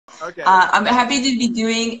Okay. I'm happy to be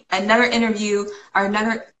doing another interview or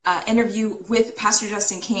another interview with Pastor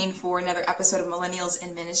Justin Kane for another episode of Millennials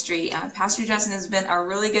in Ministry. Pastor Justin has been a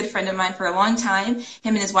really good friend of mine for a long time.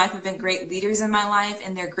 Him and his wife have been great leaders in my life,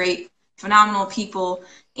 and they're great, phenomenal people.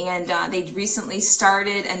 And they recently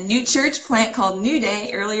started a new church plant called New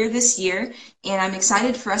Day earlier this year. And I'm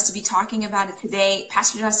excited for us to be talking about it today.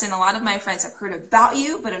 Pastor Justin, a lot of my friends have heard about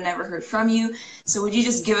you, but have never heard from you. So would you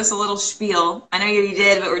just give us a little spiel? I know you already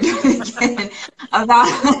did, but we're doing it again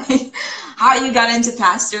about like, how you got into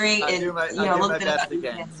pastoring and I'll a do little my bit best about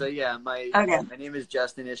your again. So family. yeah, Okay. my name is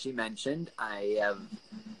Justin, as she mentioned. I have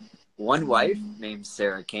one wife named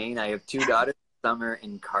Sarah Kane. I have two daughters, Summer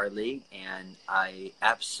and Carly, and I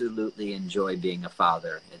absolutely enjoy being a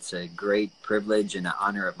father. It's a great privilege and an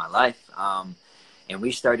honor of my life. And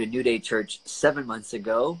we started New Day Church 7 months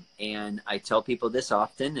ago, and I tell people this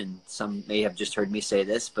often, and some may have just heard me say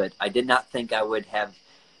this, but I did not think I would have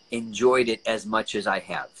enjoyed it as much as I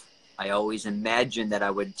have. I always imagined that I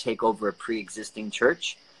would take over a pre-existing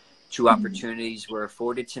church. Two opportunities were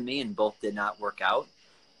afforded to me, and both did not work out.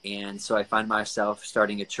 And so I find myself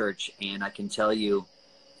starting a church, and I can tell you,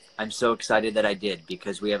 I'm so excited that I did,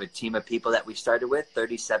 because we have a team of people that we started with,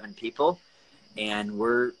 37 people, and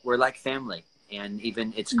we're like family. And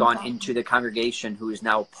even it's gone into the congregation, who is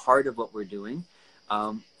now part of what we're doing,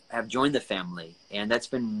 have joined the family. And that's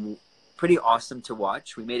been pretty awesome to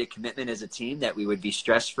watch. We made a commitment as a team that we would be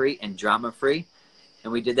stress-free and drama-free.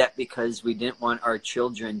 And we did that because we didn't want our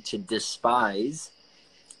children to despise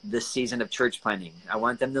this season of church planning. I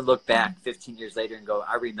want them to look back 15 years later and go,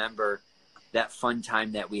 I remember that fun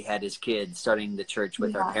time that we had as kids starting the church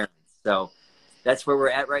with our parents. So that's where we're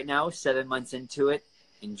at right now, 7 months into it,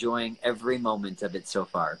 enjoying every moment of it so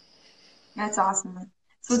far. That's awesome.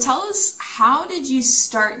 So tell us, how did you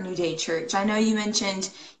start New Day Church? I know you mentioned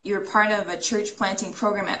you were part of a church planting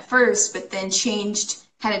program at first, but then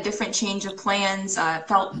had a different change of plans,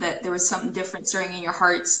 felt that there was something different stirring in your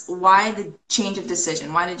hearts. Why the change of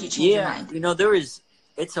decision? Why did you change your Yeah, mind?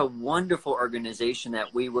 it's a wonderful organization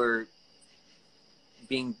that we were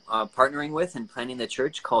being partnering with and planning the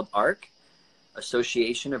church, called ARC,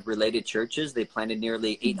 Association of Related Churches. They planted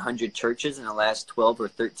nearly 800 churches in the last 12 or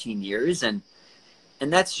 13 years. And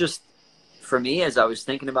that's just, for me, as I was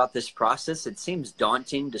thinking about this process, it seems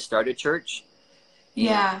daunting to start a church. And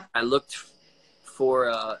Yeah. I looked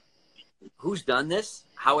for who's done this,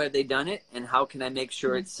 how have they done it, and how can I make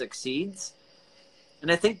sure it succeeds.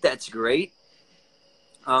 And I think that's great.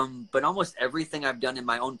 But almost everything I've done in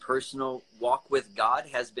my own personal walk with God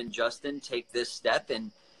has been, Justin, take this step,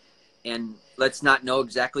 and let's not know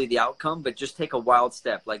exactly the outcome, but just take a wild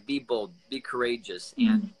step, like be bold, be courageous.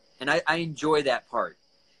 And I enjoy that part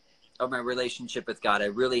of my relationship with God. I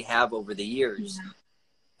really have over the years.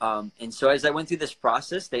 And so as I went through this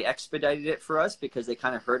process, they expedited it for us because they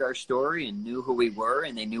kind of heard our story and knew who we were,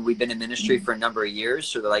 and they knew we'd been in ministry for a number of years.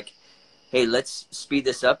 So they're like, hey, let's speed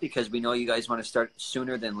this up because we know you guys want to start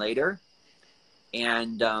sooner than later.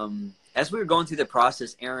 And as we were going through the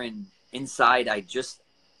process, Aaron, inside,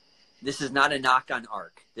 this is not a knock on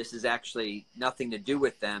ARC. This is actually nothing to do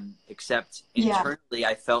with them, except internally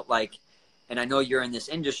I felt like, and I know you're in this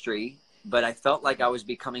industry, but I felt like I was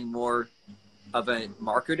becoming more of a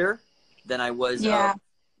marketer than I was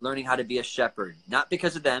learning how to be a shepherd. Not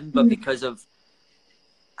because of them, but because of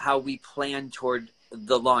how we plan toward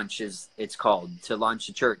the launch, as it's called, to launch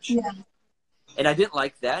a church. And I didn't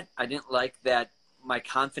like that. I didn't like that. My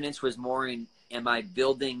confidence was more in, am I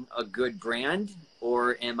building a good brand,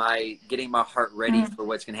 or am I getting my heart ready for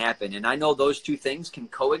what's going to happen? And I know those two things can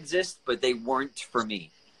coexist, but they weren't for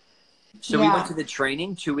me. So we went to the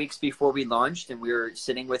training 2 weeks before we launched, and we were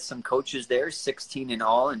sitting with some coaches there, 16 in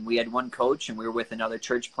all, and we had one coach, and we were with another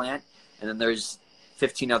church plant, and then there's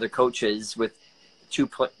 15 other coaches with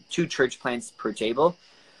two church plants per table.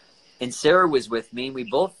 And Sarah was with me, and we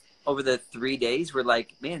both, over the 3 days, were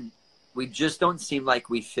like, man, we just don't seem like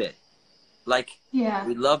we fit. Like,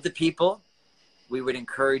 we love the people. We would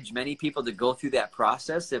encourage many people to go through that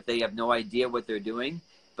process if they have no idea what they're doing,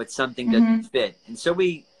 but something doesn't fit. And so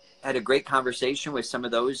we had a great conversation with some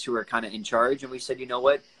of those who are kind of in charge. And we said, you know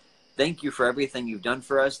what? Thank you for everything you've done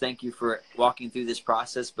for us. Thank you for walking through this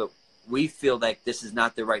process. But we feel like this is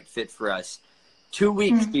not the right fit for us. 2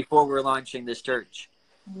 weeks before we're launching this church.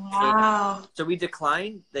 Wow. So we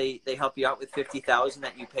declined. They help you out with $50,000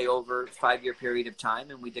 that you pay over a 5-year period of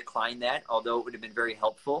time. And we declined that, although it would have been very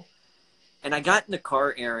helpful. And I got in the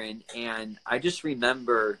car, Aaron, and I just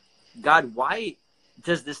remember, God, why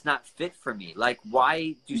does this not fit for me? Like,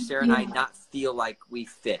 why do Sarah and I not feel like we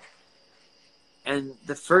fit? And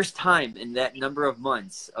the first time in that number of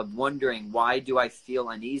months of wondering, why do I feel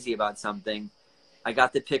uneasy about something? I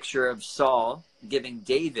got the picture of Saul giving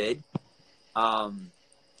David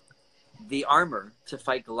the armor to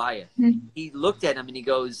fight Goliath. Mm-hmm. He looked at him and he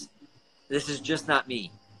goes, this is just not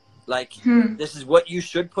me. Like, this is what you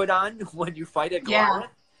should put on when you fight a Goliath,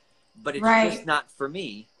 but it's just not for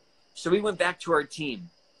me. So we went back to our team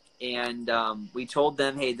and we told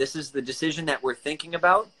them, hey, this is the decision that we're thinking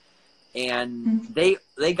about. And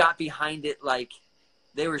they got behind it. Like,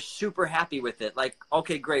 they were super happy with it. Like,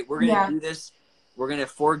 okay, great. We're going to do this. We're going to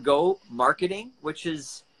forego marketing, which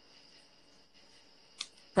is,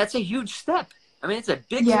 that's a huge step. I mean, it's a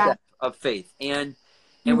big step of faith. And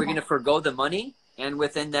we're going to forego the money. And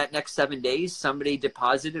within that next 7 days, somebody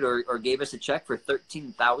deposited or gave us a check for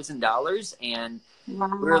 $13,000. And we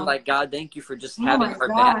were like, God, thank you for just having our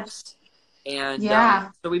backs. And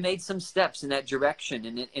so we made some steps in that direction.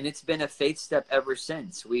 And it's been a faith step ever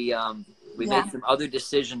since. We made some other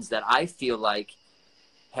decisions that I feel like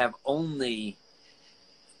have only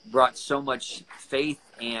brought so much faith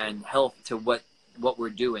and health to what we're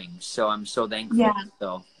doing. So I'm so thankful. Yeah.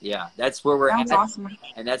 So that's where we're at. Awesome.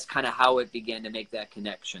 And that's kind of how it began to make that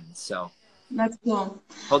connection. So that's cool.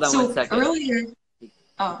 Hold on 1 second. Earlier,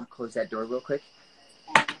 close that door real quick.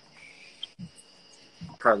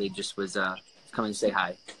 Carly just was coming to say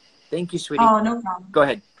hi. Thank you, sweetie. Oh, no problem. Go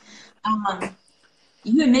ahead.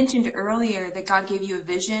 You had mentioned earlier that God gave you a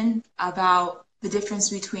vision about the difference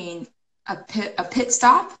between a pit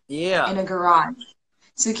stop and a garage.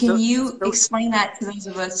 So can you explain that to those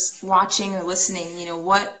of us watching or listening? You know,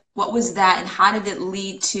 what was that, and how did it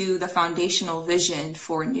lead to the foundational vision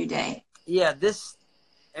for New Day? Yeah,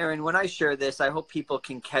 Aaron, when I share this, I hope people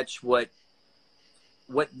can catch what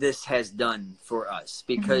this has done for us.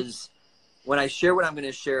 Because when I share what I'm going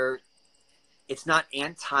to share, it's not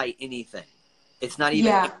anti anything. It's not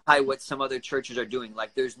even anti what some other churches are doing.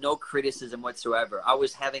 Like, there's no criticism whatsoever. I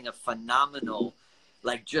was having a phenomenal,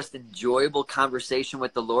 like, just enjoyable conversation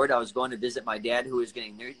with the Lord. I was going to visit my dad, who was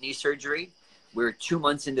getting knee surgery. We were 2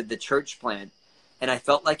 months into the church plant, and I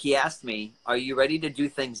felt like he asked me, are you ready to do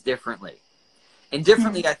things differently? And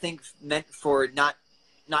differently, I think, meant for not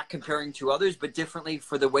comparing to others, but differently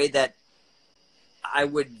for the way that I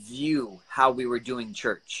would view how we were doing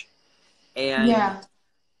church. And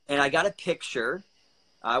I got a picture.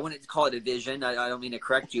 I wouldn't call it a vision. I don't mean to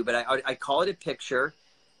correct you, but I call it a picture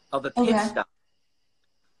of a pit stop.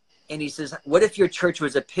 And he says, what if your church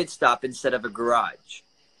was a pit stop instead of a garage?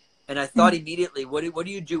 And I thought immediately, what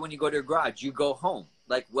do you do when you go to a garage? You go home,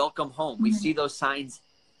 like, welcome home. We see those signs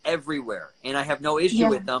everywhere. And I have no issue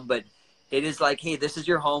with them, but it is like, hey, this is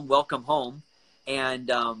your home, welcome home. And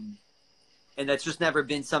that's just never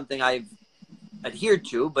been something I've adhered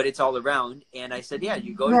to, but it's all around. And I said,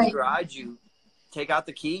 you go to the garage, you take out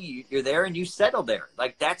the key, you're there, and you settle there.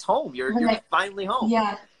 Like, that's home. You're finally home.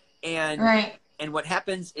 And what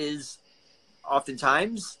happens is,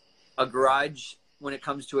 oftentimes, a garage, when it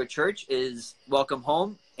comes to a church, is welcome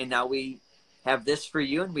home. And now we have this for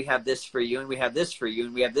you, and we have this for you, and we have this for you,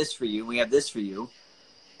 and we have this for you, and we have this for you.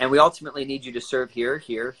 And we ultimately need you to serve here,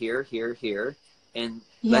 here, here, here, here. And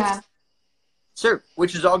let's serve,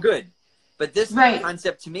 which is all good. But this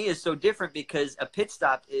concept to me is so different, because a pit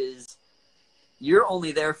stop is, you're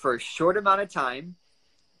only there for a short amount of time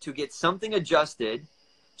to get something adjusted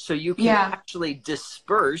so you can actually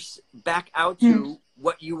disperse back out to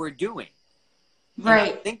what you were doing. I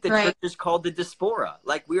think the church is called the diaspora.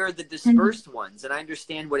 Like, we are the dispersed ones. And I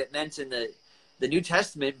understand what it meant in the New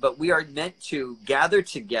Testament, but we are meant to gather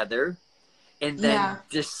together and then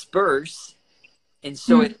disperse. And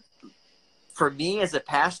so for me as a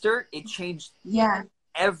pastor, it changed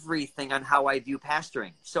everything on how I view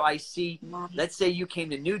pastoring. So I see, let's say you came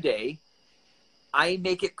to New Day, I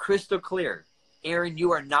make it crystal clear, Aaron,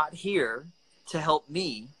 you are not here to help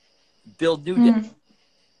me build New Day.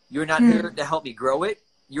 You're not here to help me grow it.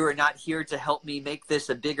 You are not here to help me make this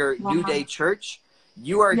a bigger New Day church.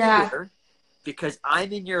 You are here because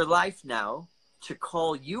I'm in your life now to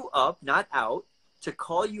call you up, not out, to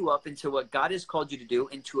call you up into what God has called you to do,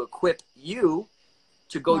 and to equip you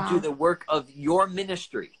to go do the work of your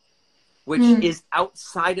ministry, which is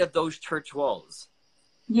outside of those church walls.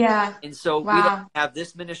 And so we don't have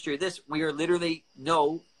this ministry or this. We are literally,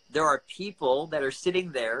 there are people that are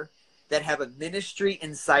sitting there that have a ministry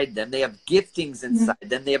inside them. They have giftings inside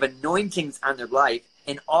them. They have anointings on their life.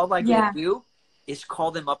 And all I can do is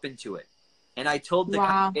call them up into it. And I told the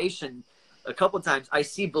congregation a couple of times, I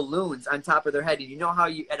see balloons on top of their head. And you know how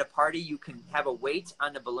at a party you can have a weight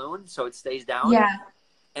on the balloon so it stays down?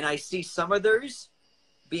 And I see some of theirs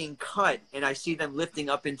being cut, and I see them lifting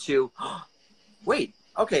up into wait,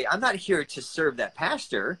 okay, I'm not here to serve that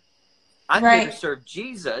pastor. I'm Right. here to serve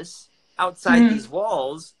Jesus outside these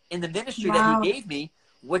walls in the ministry that he Wow. gave me.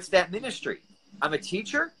 What's that ministry? I'm a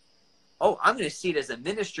teacher. Oh, I'm going to see it as a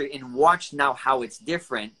ministry and watch now how it's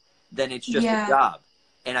different than it's just a job.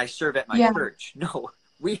 And I serve at my church. No,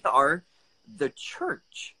 we are the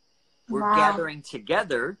church. We're gathering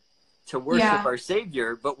together to worship our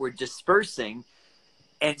Savior, but we're dispersing.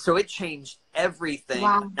 And so it changed everything.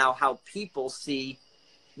 Now how people see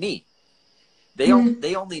me. They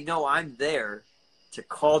only know I'm there to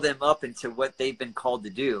call them up into what they've been called to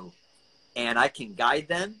do. And I can guide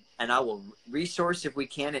them, and I will resource if we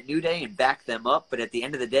can at New Day and back them up. But at the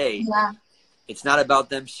end of the day, it's not about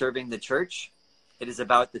them serving the church. It is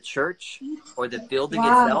about the church or the building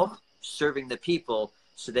itself serving the people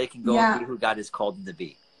so they can go and be who God has called them to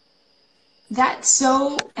be. That's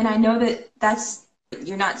so, and I know that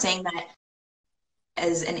you're not saying that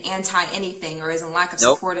as an anti-anything or as a lack of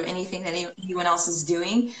support of anything that anyone else is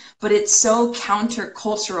doing, but it's so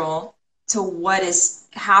countercultural to what is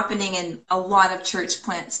happening in a lot of church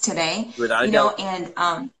plants today. Without a doubt.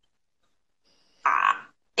 And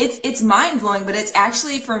it's mind-blowing, but it's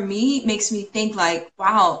actually, for me, makes me think like,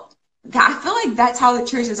 wow, I feel like that's how the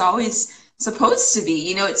church is always supposed to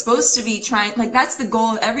be. It's supposed to be trying, like, that's the goal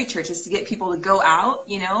of every church, is to get people to go out,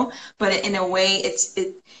 but in a way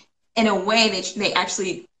they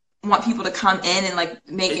actually want people to come in and like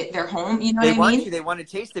make it their home. You know what I mean? They want to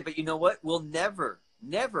taste it, but you know what? We'll never.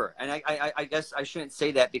 And I guess I shouldn't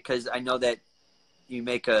say that, because I know that you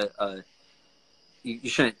make you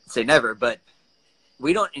shouldn't say never, but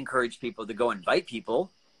we don't encourage people to go invite people.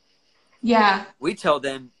 Yeah. We tell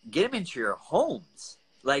them, get them into your homes.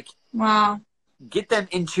 Like, get them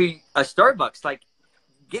into a Starbucks, like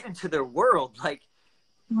get into their world. Like,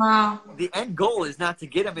 the end goal is not to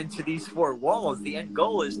get them into these four walls. The end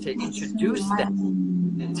goal is to introduce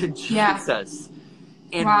them to Jesus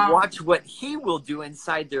and watch what he will do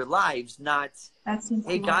inside their lives. Not,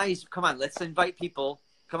 hey guys, come on, let's invite people.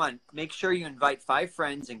 Come on, make sure you invite 5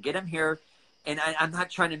 friends and get them here. And I'm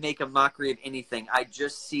not trying to make a mockery of anything. I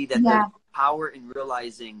just see that there's power in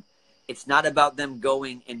realizing it's not about them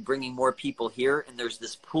going and bringing more people here. And there's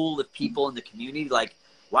this pool of people in the community like,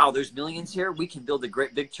 wow, there's millions here. We can build a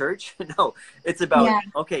great big church. No, it's about,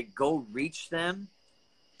 okay, go reach them,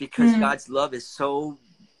 because God's love is so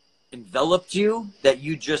enveloped you that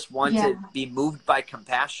you just want to be moved by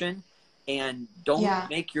compassion. And don't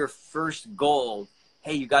make your first goal,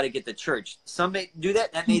 hey, you got to get the church. Some may do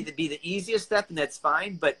that. That may be the easiest step, and that's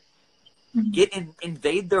fine. But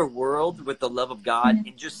invade their world with the love of God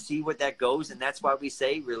and just see what that goes. And that's why we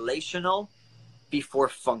say relational before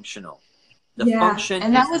functional. The function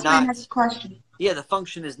and that is was not, my next question. Yeah, the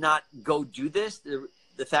function is not go do this.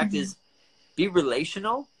 The fact is, be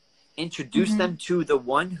relational. Introduce them to the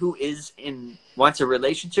one who wants a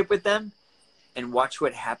relationship with them, and watch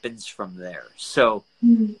what happens from there. So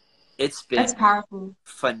it's been That's powerful.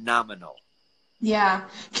 Phenomenal. Yeah.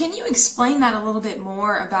 Can you explain that a little bit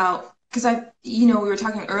more about, because we were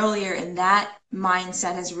talking earlier, and that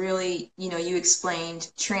mindset has really, you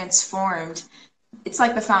explained, transformed. It's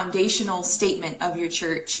like the foundational statement of your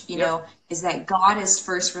church, is that God is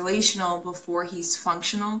first relational before he's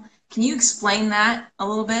functional. Can you explain that a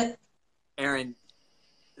little bit? Aaron,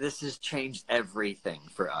 this has changed everything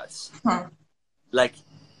for us. Like,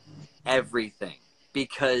 everything.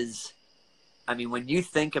 Because, I mean, when you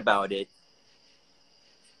think about it,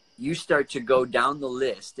 you start to go down the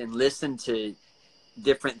list and listen to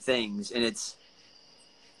different things. And it's,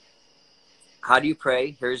 how do you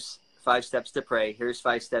pray? Here's 5 steps to pray. Here's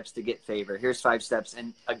 5 steps to get favor. Here's 5 steps.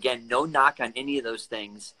 And again, no knock on any of those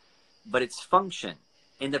things, but it's function.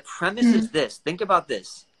 And the premise is this. Think about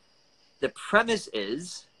this. The premise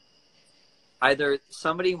is either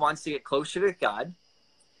somebody wants to get closer to God,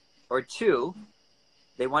 or 2,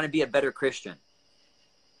 they want to be a better Christian.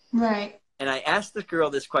 Right. And I asked the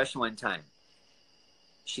girl this question one time.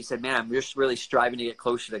 She said, man, I'm just really striving to get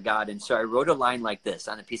closer to God. And so I wrote a line like this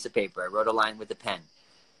on a piece of paper. I wrote a line with a pen.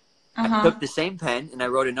 I took the same pen and I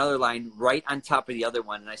wrote another line right on top of the other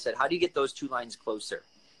one. And I said, how do you get those 2 lines closer?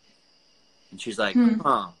 And she's like,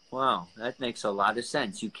 oh, wow, that makes a lot of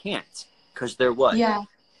sense. You can't, because they're what? Yeah.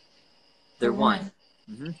 They're one.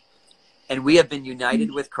 And we have been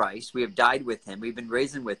united with Christ. We have died with him. We've been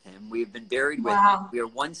risen with him. We have been buried with him. We are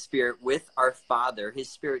one spirit with our Father. His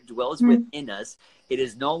Spirit dwells within us. It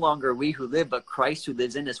is no longer we who live, but Christ who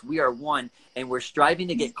lives in us. We are one, and we're striving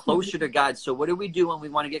to get closer to God. So what do we do when we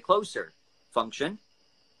want to get closer? Function.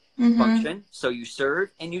 Mm-hmm. function. So you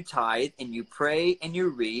serve and you tithe and you pray and you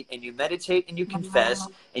read and you meditate and you confess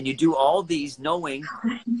Wow. and you do all these, knowing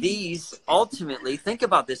these ultimately, think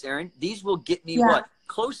about this, Aaron, these will get me Yeah. what?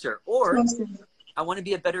 Closer. Or Closer. I want to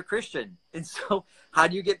be a better Christian. And so how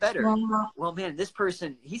do you get better? Wow. Well, man, this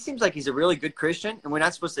person, he seems like he's a really good Christian, and we're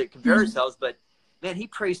not supposed to compare Mm. ourselves, but man, he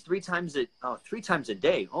prays three times a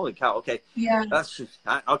day. Holy cow. Okay. Yeah.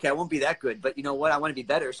 Okay. I won't be that good, but you know what? I want to be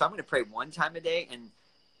better. So I'm going to pray one time a day and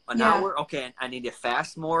an Yeah. hour. Okay. And I need to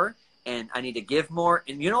fast more, and I need to give more.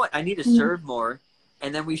 And you know what? I need to Mm. serve more.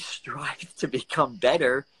 And then we strive to become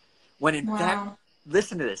better when in fact, Wow.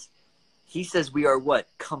 listen to this. He says we are what?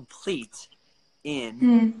 Complete in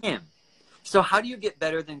Mm. him. So how do you get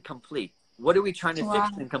better than complete? What are we trying to Wow.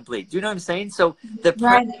 fix in complete? Do you know what I'm saying? So the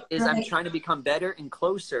Right. premise is I'm Right. trying to become better and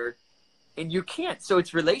closer, and you can't. So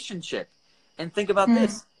it's relationship. And think about Mm.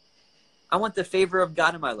 this. I want the favor of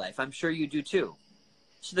God in my life. I'm sure you do too.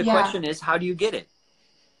 So the Yeah. question is, how do you get it?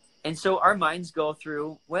 And so our minds go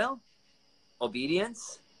through, well,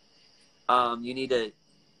 obedience. You need to,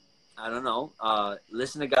 I don't know,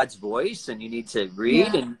 listen to God's voice, and you need to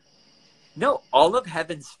read. Yeah. And no, all of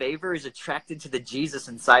heaven's favor is attracted to the Jesus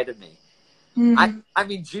inside of me. Mm. I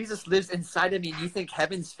mean, Jesus lives inside of me, and you think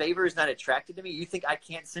heaven's favor is not attracted to me? You think I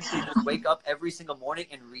can't simply just wake up every single morning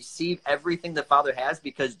and receive everything the Father has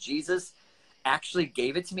because Jesus actually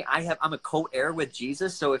gave it to me? I'm a co-heir with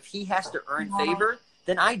Jesus, so if he has to earn Wow. favor,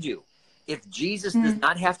 then I do. If Jesus does Mm.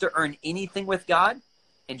 not have to earn anything with God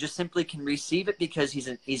and just simply can receive it because he's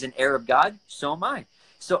an heir of God, so am I.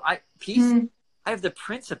 So peace. Mm. I have the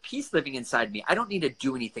Prince of Peace living inside me. I don't need to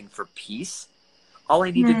do anything for peace. All I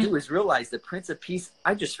need to Mm. do is realize the Prince of Peace,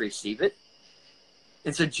 I just receive it.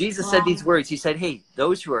 And so Jesus said Wow. these words. He said, hey,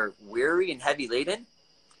 those who are weary and heavy laden,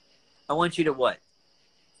 I want you to what?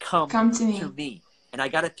 Come Come to to me. me. And I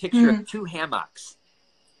got a picture of Mm. two hammocks.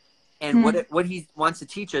 And Mm. what he wants to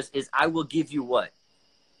teach us is I will give you what?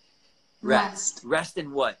 Rest. Rest. Rest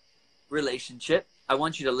in what? Relationship. I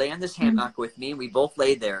want you to lay on this Mm. hammock with me. We both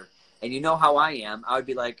lay there. And you know how I am. I would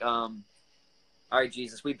be like, all right,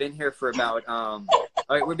 Jesus, we've been here for about, all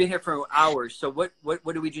right, we've been here for hours. So what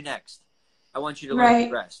do we do next? I want you to learn to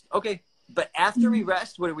Right. rest. Okay. But after we Mm.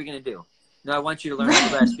 rest, what are we going to do? No, I want you to learn to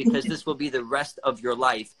Right. rest, because this will be the rest of your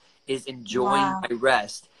life, is enjoying Wow. my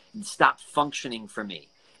rest and stop functioning for me.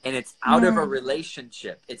 And it's out of a Mm.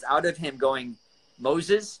 relationship. It's out of him going,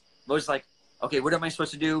 Moses like, okay, what am I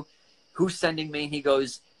supposed to do? Who's sending me? And he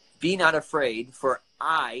goes, be not afraid, for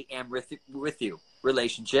I am with you.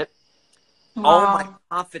 Relationship. All my Wow.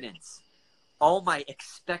 confidence, all my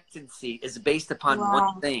expectancy is based upon one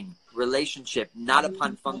Wow. thing: relationship, not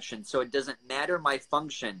upon function. So it doesn't matter my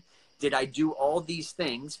function. Did I do all these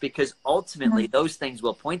things? Because ultimately Mm. those things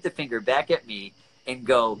will point the finger back at me and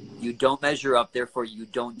go, you don't measure up, therefore you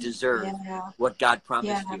don't deserve Yeah. what God Yeah.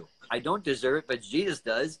 promised you. I don't deserve it, but Jesus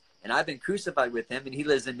does, and I've been crucified with him and he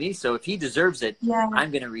lives in me. So if he deserves it, Yeah.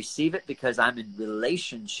 I'm going to receive it because I'm in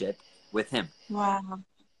relationship with him. Wow.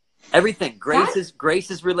 Everything. That. Grace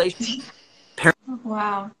is relationship.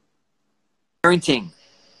 Wow. Parenting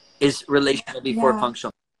is relational before Yeah.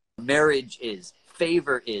 functional. Marriage is.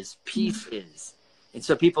 Favor is. Peace is. And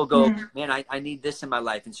so people go, Mm. man, I need this in my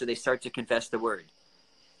life. And so they start to confess the word.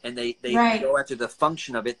 And they Right. go after the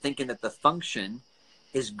function of it, thinking that the function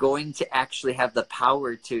is going to actually have the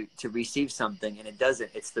power to receive something. And it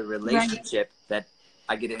doesn't. It's the Right. relationship that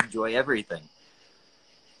I get to enjoy everything.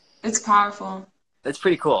 It's powerful. That's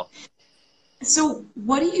pretty cool. So,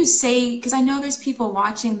 what do you say? Because I know there's people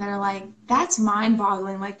watching that are like, that's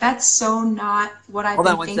mind-boggling. Like, that's so not what I've Hold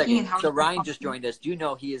on been one thinking second. and how So people Ryan just function. joined us. Do you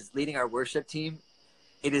know he is leading our worship team?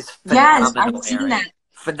 It is Yes, I've phenomenal, seen Aaron. that.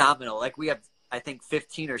 Phenomenal. Like we have, I think,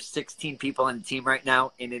 15 or 16 people on the team right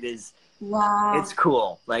now, and it's Wow.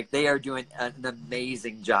 cool. Like they are doing an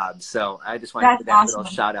amazing job. So I just want to That's give that little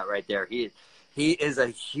awesome. shout out right there. He is a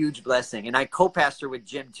huge blessing, and I co-pastor with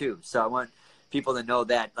Jim too. So I want people to know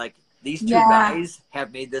that like these two Yeah. guys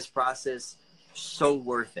have made this process so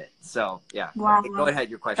worth it. So yeah, Wow. go ahead.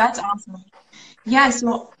 Your question. That's awesome. Yeah,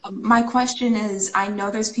 so my question is, I know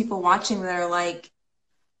there's people watching that are like,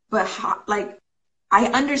 but how, like, I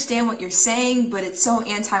understand what you're saying, but it's so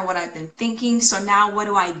anti what I've been thinking. So now what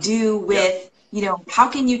do I do Yep. with, how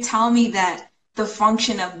can you tell me that the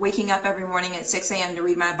function of waking up every morning at 6 a.m. to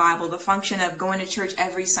read my Bible, the function of going to church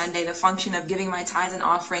every Sunday, the function of giving my tithes and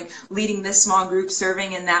offering, leading this small group,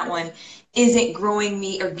 serving in that one, isn't growing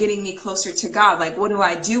me or getting me closer to God? Like, what do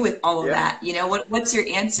I do with all of Yep. that? What's your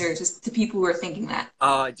answer just to people who are thinking that?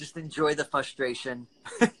 Just enjoy the frustration.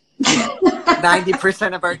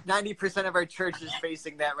 90% of our church is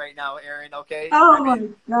facing that right now, Aaron. Okay, Oh I my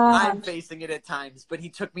mean, I'm gosh. facing it at times, but he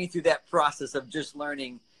took me through that process of just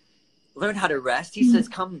learn how to rest. He says,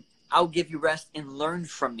 "Come, I'll give you rest and learn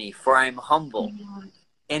from me, for I am humble."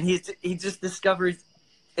 And he just discovers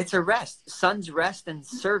it's a rest. Sons rest, and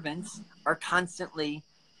servants are constantly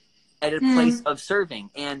at a place of serving.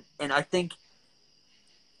 And I think,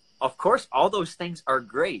 of course, all those things are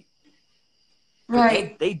great, but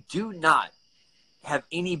Right. they do not have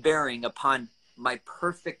any bearing upon my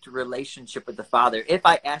perfect relationship with the Father. If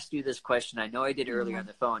I asked you this question, I know I did earlier on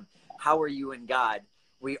the phone, how are you in God?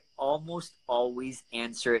 We almost always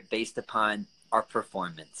answer it based upon our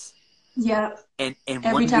performance. Yeah. And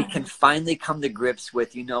Every when we time. can finally come to grips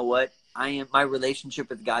with, you know what, my relationship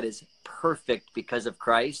with God is perfect because of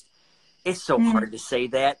Christ. It's so hard to say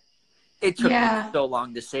that. It took me Yeah. so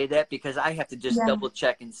long to say that because I have to just Yeah. double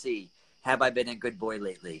check and see, have I been a good boy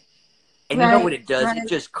lately? And you know what Right. it does? Right. It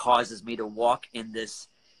just causes me to walk in this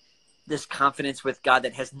confidence with God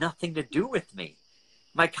that has nothing to do with me.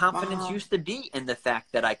 My confidence Wow. used to be in the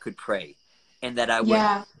fact that I could pray and that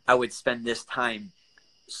Yeah. I would spend this time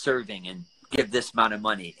serving and give this amount of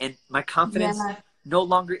money. And my confidence Yeah. no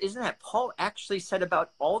longer isn't that. Paul actually said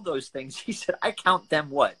about all those things, he said, I count them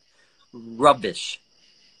what? Rubbish.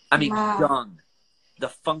 I mean, Wow. dung. The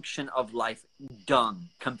function of life, dung,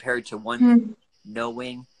 compared to one thing,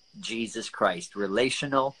 knowing Jesus Christ.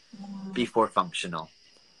 Relational before functional.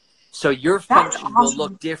 So your That's function will awesome.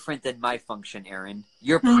 look different than my function, Aaron.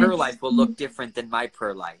 Your prayer life will look different than my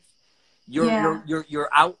prayer life. Yeah. Your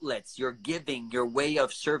outlets, your giving, your way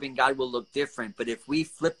of serving God will look different. But if we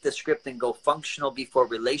flip the script and go functional before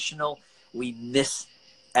relational, we miss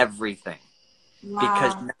everything.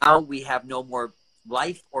 Because Wow. now we have no more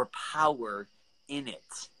life or power in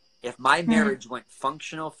it. If my marriage went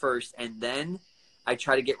functional first and then I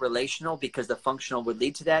try to get relational because the functional would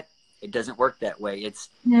lead to that, it doesn't work that way. It's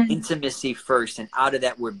intimacy first, and out of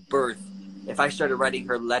that would birth. If I started writing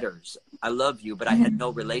her letters, I love you, but I had no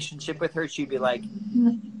relationship with her, she'd be like,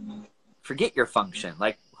 forget your function.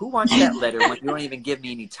 Like, who wants that letter when you don't even give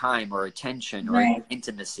me any time or attention or Right.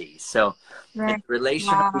 intimacy? So it's Right.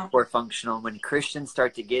 relational Wow. before functional. When Christians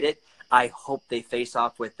start to get it, I hope they face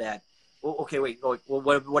off with that. Well, okay, wait. Well,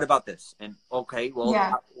 what about this? And okay, well,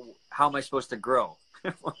 Yeah. how am I supposed to grow?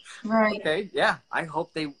 Right. Okay, yeah. I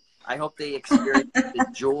hope they experience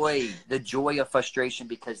the joy of frustration,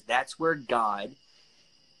 because that's where God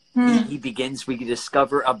he begins. We can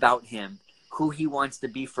discover about him who he wants to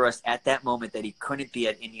be for us at that moment that he couldn't be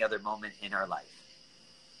at any other moment in our life.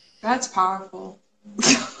 That's powerful.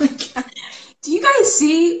 Do you guys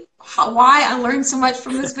see why I learned so much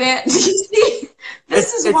from this band? Do you see?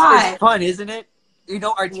 This is It's why. fun, isn't it? You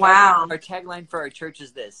know, Wow. our tagline for our church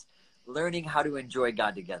is this: learning how to enjoy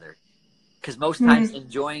God together. Because most times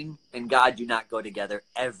enjoying and God do not go together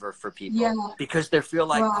ever for people, Yeah. because they feel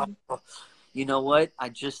like, Wow. oh, you know what?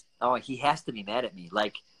 He has to be mad at me.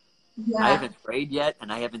 Like, I Yeah. haven't prayed yet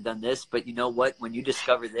and I haven't done this, but you know what? When you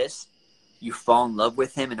discover this, you fall in love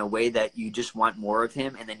with him in a way that you just want more of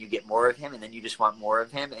him, and then you get more of him, and then you just want more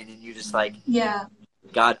of him, and then you just like, Yeah.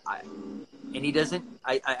 God, and he doesn't,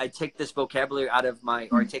 I take this vocabulary out of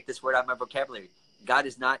or I take this word out of my vocabulary. God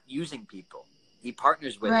is not using people. He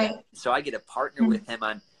partners with them. So I get to partner with him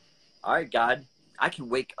on, all right, God, I can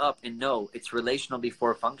wake up and know it's relational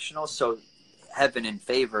before functional. So heaven and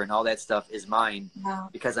favor and all that stuff is mine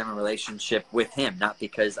because I'm in a relationship with him, not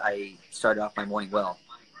because I started off my morning well.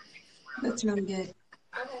 That's really good.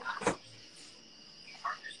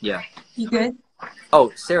 Yeah. You good?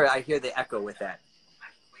 Oh, Sarah, I hear the echo with that.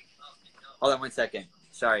 Hold on 1 second.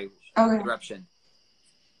 Sorry. Okay. Interruption.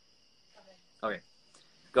 Okay.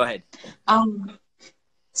 Go ahead.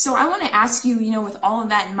 So I want to ask you, with all of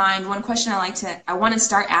that in mind, one question I want to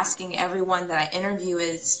start asking everyone that I interview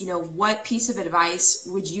is, what piece of advice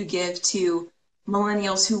would you give to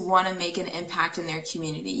millennials who want to make an impact in their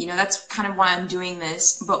community? That's kind of why I'm doing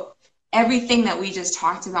this, but everything that we just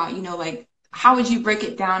talked about, like, how would you break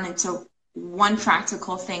it down into one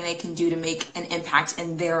practical thing they can do to make an impact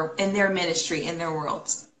in their ministry, in their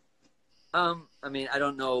worlds? I mean, I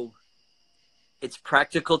don't know. It's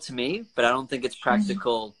practical to me, but I don't think it's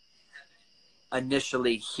practical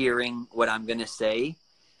initially hearing what I'm going to say.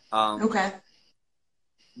 Okay.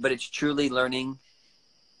 But it's truly learning.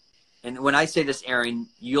 And when I say this, Aaron,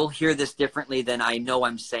 you'll hear this differently than I know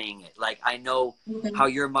I'm saying it. Like, I know how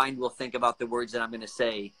your mind will think about the words that I'm going to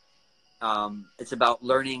say. It's about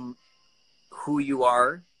learning who you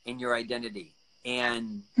are and your identity,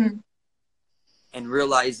 and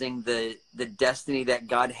realizing the destiny that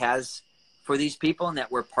God has for these people, and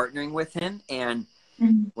that we're partnering with him, and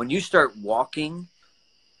Mhm. When you start walking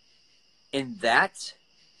in that,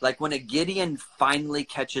 like when a Gideon finally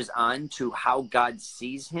catches on to how God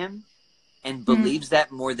sees him and believes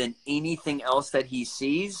that more than anything else that he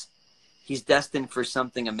sees, he's destined for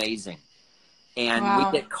something amazing. And we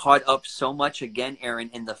Wow. get caught up so much, again, Aaron,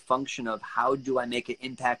 in the function of how do I make an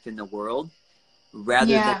impact in the world,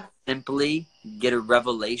 rather than Yeah. simply get a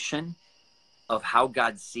revelation of how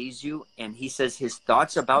God sees you. And he says his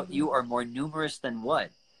thoughts about you are more numerous than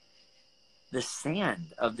what? The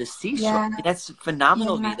sand of the seashore. Yeah. That's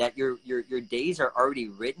phenomenal to me, Yeah. that your days are already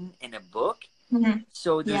written in a book. Mhm.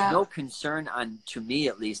 So there's Yeah. no concern on, to me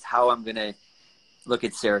at least, how I'm going to look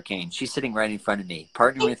at Sarah Kane. She's sitting right in front of me,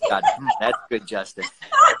 partnering with God. That's good, Justin.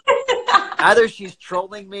 Either she's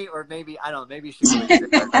trolling me or maybe, I don't know, maybe she believes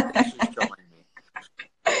it, but I think she's trolling me.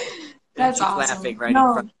 And That's she's awesome. laughing right in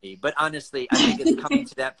No. front of me. But honestly, I think it's coming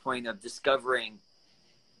to that point of discovering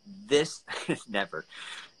this. Never.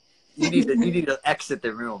 You need to exit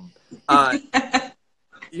the room.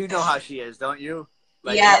 You know how she is, don't you?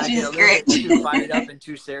 Like Yeah, when I get she's a little great. bit too fired up and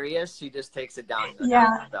too serious, she just takes it down.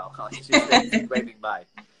 Yeah. No, she's waving by.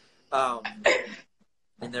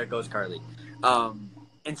 And there goes Carly.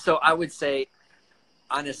 And so I would say,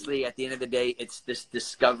 honestly, at the end of the day, it's this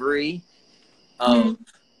discovery of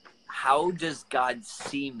how does God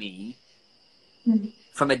see me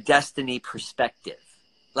from a destiny perspective.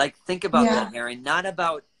 Like, think about that, Aaron. Not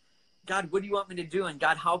about, God, what do you want me to do? And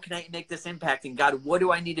God, how can I make this impact? And God, what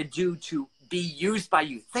do I need to do to be used by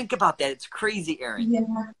you? Think about that. It's crazy, Aaron. Yeah.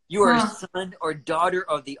 You are a son or daughter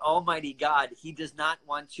of the Almighty God. He does not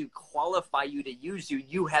want to qualify you to use you.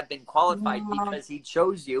 You have been qualified because he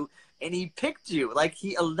chose you and he picked you. Like,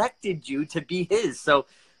 he elected you to be his. So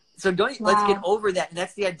let's get over that. And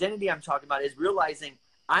that's the identity I'm talking about, is realizing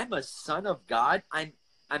I'm a son of God. I'm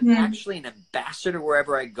actually an ambassador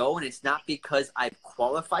wherever I go. And it's not because I've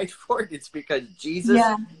qualified for it. It's because Jesus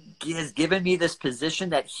has given me this position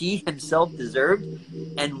that he himself deserved.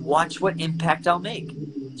 And watch what impact I'll make.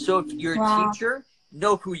 So if you're a teacher,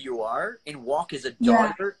 know who you are and walk as a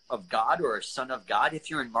daughter of God or a son of God. If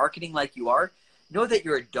you're in marketing like you are, know that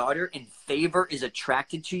you're a daughter and favor is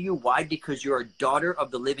attracted to you. Why? Because you're a daughter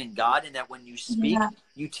of the living God, and that when you speak,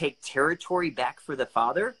 you take territory back for the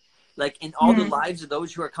Father. Like in all the lives of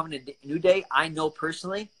those who are coming to New Day, I know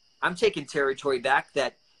personally, I'm taking territory back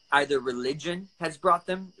that either religion has brought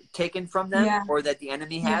them, taken from them, or that the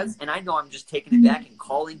enemy has. And I know I'm just taking it back and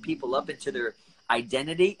calling people up into their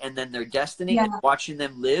identity and then their destiny and watching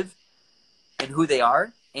them live and who they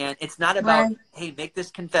are. And it's not about, hey, make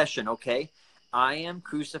this confession, okay? I am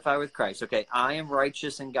crucified with Christ. Okay, I am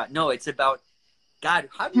righteous in God. No, it's about, God,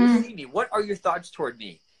 how do you see me? What are your thoughts toward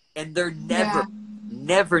me? And they're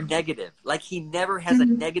never negative. Like, he never has a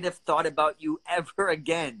negative thought about you ever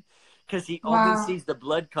again, because he only sees the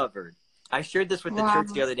blood covered. I shared this with the church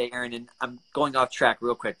the other day, Aaron, and I'm going off track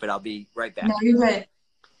real quick, but I'll be right back. No, you're good.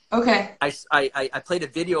 Okay. I played a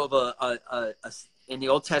video of in the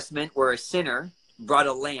Old Testament where a sinner brought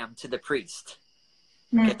a lamb to the priest.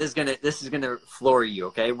 Okay, this is gonna floor you.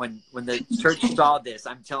 Okay, when the church saw this,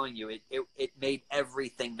 I'm telling you, it made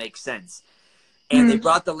everything make sense. And they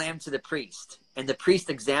brought the lamb to the priest, and the priest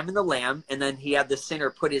examined the lamb, and then he had the sinner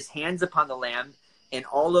put his hands upon the lamb, and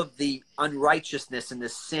all of the unrighteousness and the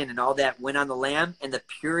sin and all that went on the lamb, and the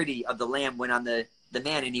purity of the lamb went on the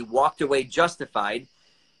man, and he walked away justified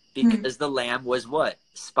because the lamb was what?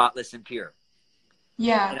 Spotless and pure.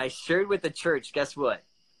 Yeah. And I shared with the church, guess what?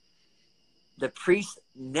 The priest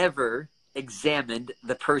never examined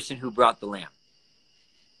the person who brought the lamb.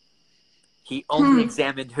 He only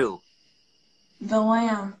examined who? The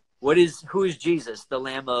lamb. Who is Jesus? The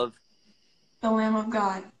Lamb of? The Lamb of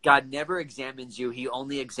God. God never examines you. He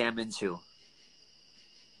only examines who?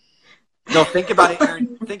 No, think about it,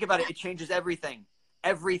 Aaron. Think about it. It changes everything.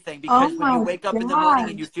 Everything. Because when you wake up in the morning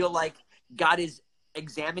and you feel like God is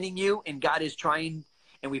examining you and God is trying,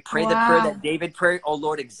 and we pray the prayer that David prayed, oh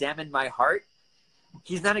Lord, examine my heart.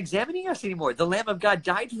 He's not examining us anymore. The Lamb of God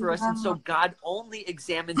died for us, and so God only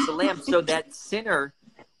examines the lamb. So that sinner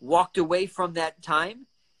walked away from that time.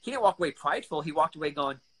 He didn't walk away prideful. He walked away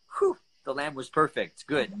going, whew, the lamb was perfect.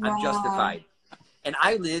 Good. I'm justified. And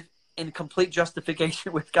I live in complete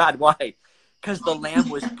justification with God. Why? Because the lamb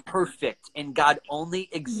was perfect, and God only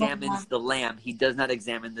examines the lamb. He does not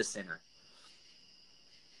examine the sinner.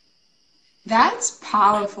 That's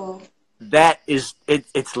powerful. That is,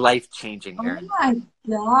 it's life-changing, Aaron. Oh my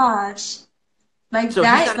gosh. Like so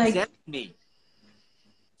that, he's not like, examining me.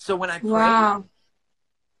 So when I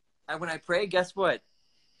pray, guess what?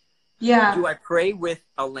 Yeah. Do I pray with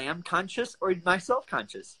a lamb conscious or myself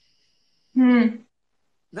conscious? No.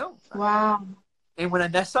 No. Wow. And when I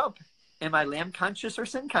mess up, am I lamb conscious or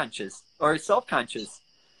sin conscious or self conscious?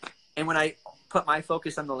 And when I put my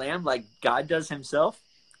focus on the lamb, like God does himself,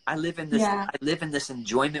 I live in this. Yeah. I live in this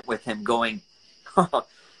enjoyment with him, going, oh,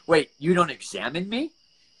 "Wait, you don't examine me?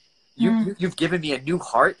 You've given me a new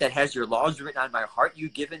heart that has your laws written on my heart.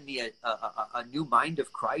 You've given me a new mind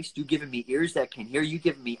of Christ. You've given me ears that can hear. You've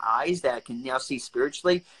given me eyes that can now see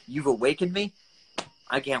spiritually. You've awakened me.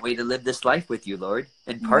 I can't wait to live this life with you, Lord,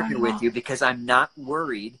 and partner with you, because I'm not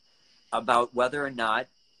worried about whether or not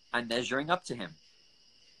I'm measuring up to him."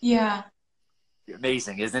 Yeah.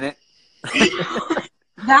 Amazing, isn't it?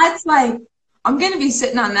 That's like, I'm going to be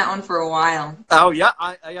sitting on that one for a while. Oh yeah.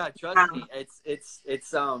 Yeah. Trust me.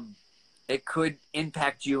 It could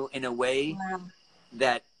impact you in a way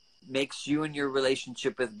that makes you and your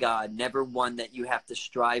relationship with God never one that you have to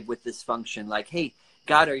strive with dysfunction. Like, hey,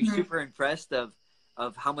 God, are you super impressed of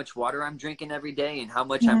how much water I'm drinking every day and how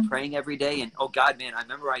much I'm praying every day? And oh God, man, I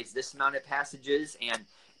memorized this amount of passages,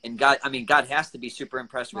 and God, I mean, God has to be super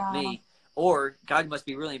impressed with me, or God must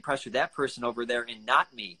be really impressed with that person over there and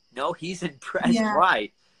not me. No, he's impressed. Yeah.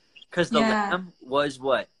 Why? Because the lamb was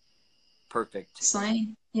what? Perfect.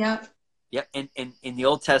 Slain. Yep. Yep. And in the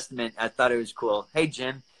Old Testament, I thought it was cool. Hey,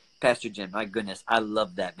 Jim, Pastor Jim, my goodness, I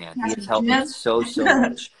love that man. He has helped me so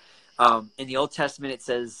much. In the Old Testament, it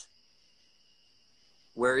says,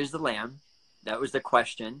 "Where is the lamb?" That was the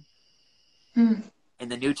question. In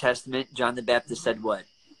the New Testament, John the Baptist said what?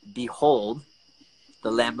 "Behold,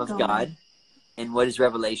 the Lamb of God." And what does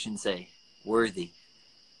Revelation say? "Worthy."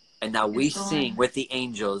 And now we sing with the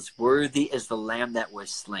angels, "Worthy is the Lamb that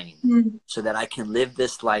was slain," so that I can live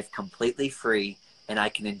this life completely free and I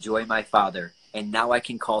can enjoy my Father. And now I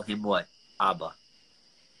can call him what? Abba.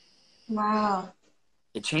 Wow.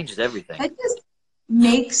 It changes everything. That just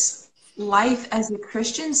makes life as a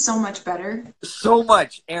Christian so much better. So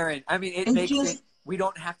much, Aaron. I mean, it makes it, we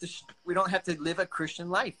don't have to live a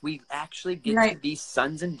Christian life. We actually get to be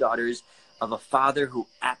sons and daughters of a Father who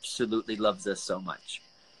absolutely loves us so much.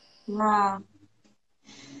 Wow.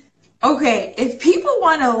 Okay, if people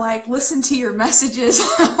want to like listen to your messages,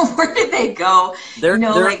 where do they go? They're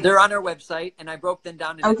on our website, and I broke them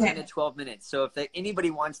down into 10 to 12 minutes. So if anybody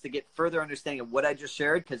wants to get further understanding of what I just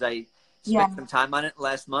shared, because I spent some time on it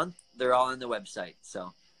last month, they're all on the website.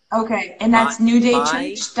 So okay, and that's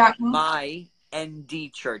newdaychurch.com?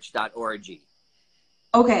 myndchurch.org.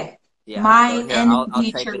 Okay. Yeah. I'll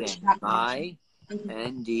type it in. My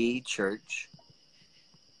ND Church.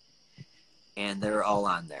 And they're all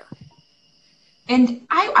on there. And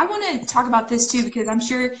I want to talk about this too, because I'm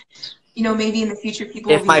sure, you know, maybe in the future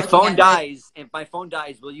people if my phone dies,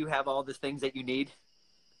 will you have all the things that you need?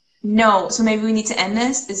 No. So maybe we need to end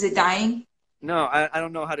this. Is it dying? No, I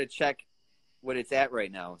don't know how to check what it's at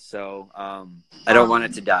right now. So I don't want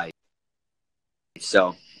it to die.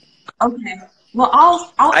 So okay. Well,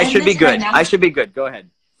 I'll I should be good. Right now. I should be good. Go ahead.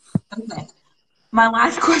 Okay. My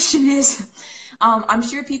last question is, I'm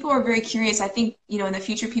sure people are very curious. I think, you know, in the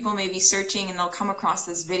future, people may be searching and they'll come across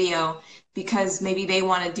this video because maybe they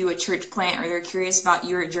want to do a church plant or they're curious about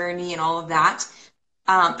your journey and all of that.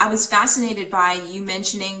 I was fascinated by you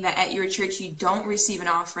mentioning that at your church, you don't receive an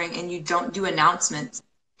offering and you don't do announcements.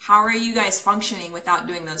 How are you guys functioning without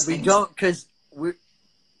doing those things? We don't, because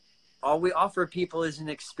all we offer people is an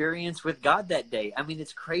experience with God that day. I mean,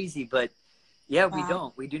 it's crazy, but yeah, we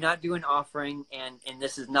don't. We do not do an offering, and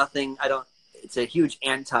this is nothing. It's a huge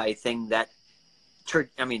anti thing that church.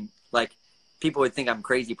 I mean, like people would think I'm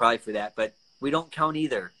crazy probably for that, but we don't count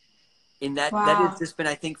either. And that has just been,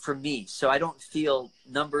 I think, for me. So I don't feel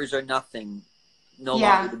numbers are nothing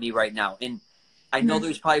longer to me right now. And I know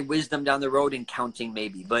there's probably wisdom down the road in counting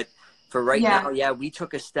maybe, but for right now, we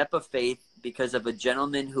took a step of faith because of a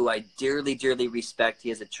gentleman who I dearly, dearly respect. He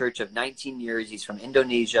has a church of 19 years. He's from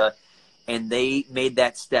Indonesia. And they made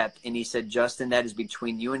that step, and he said, "Justin, that is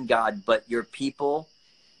between you and God, but your people,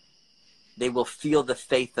 they will feel the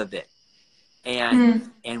faith of it."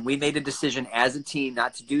 And we made a decision as a team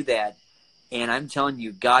not to do that. And I'm telling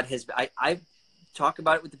you, God has. I talk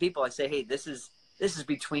about it with the people. I say, "Hey, this is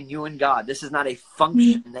between you and God. This is not a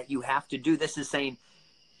function that you have to do. This is saying,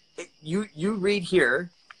 you read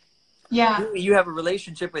here. Yeah, you have a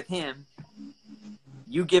relationship with Him."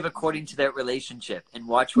 You give according to that relationship and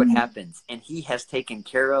watch what happens. And he has taken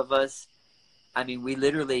care of us. I mean, we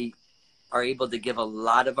literally are able to give a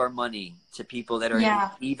lot of our money to people that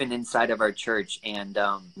are even inside of our church. And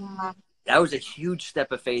that was a huge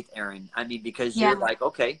step of faith, Aaron. I mean, because you're like,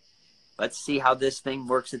 okay, let's see how this thing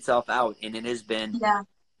works itself out. And it has been,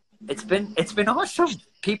 it's been awesome.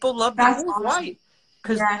 People love that. That's awesome. Why?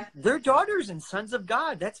 because Yeah. they're daughters and sons of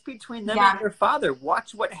God. That's between them Yeah. and their Father.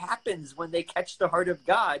 Watch what happens when they catch the heart of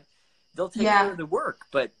God. They'll take Yeah. care of the work.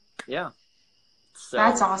 But yeah, so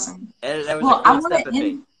That's awesome. that was a Well, cool step of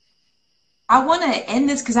faith. I want to end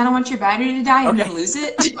this because I don't want your battery to die and Okay. then lose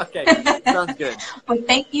it. Okay, sounds good. But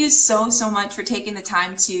thank you so, so much for taking the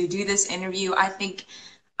time to do this interview.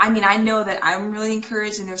 I know that I'm really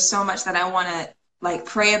encouraged, and there's so much that I want to like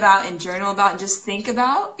pray about and journal about and just think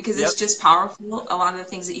about because Yep. it's just powerful, a lot of the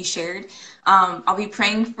things that you shared. I'll be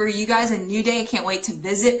praying for you guys in New Day. I can't wait to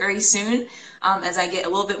visit very soon as I get a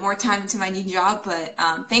little bit more time into my new job. But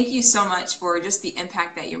thank you so much for just the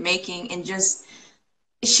impact that you're making and just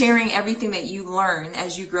sharing everything that you learn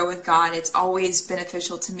as you grow with God. It's always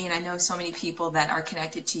beneficial to me, and I know so many people that are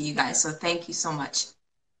connected to you guys. So thank you so much.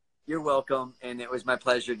 You're welcome, and it was my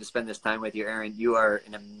pleasure to spend this time with you, Erin. You are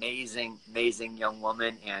an amazing, amazing young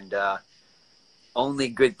woman, and only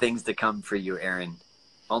good things to come for you, Erin.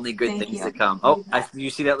 Only good Thank things you. to come. Oh,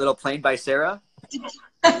 you see that little plane by Sarah?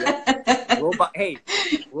 Yeah.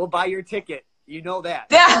 We'll buy your ticket. You know that.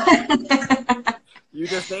 Yeah. You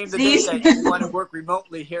just named the date that you want to work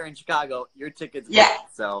remotely here in Chicago. Your ticket's booked. Yeah.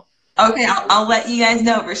 So. Okay, I'll let you guys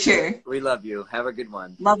know for sure. We love you. Have a good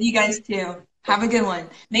one. Love you guys too. Have a good one.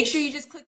 Make sure you just click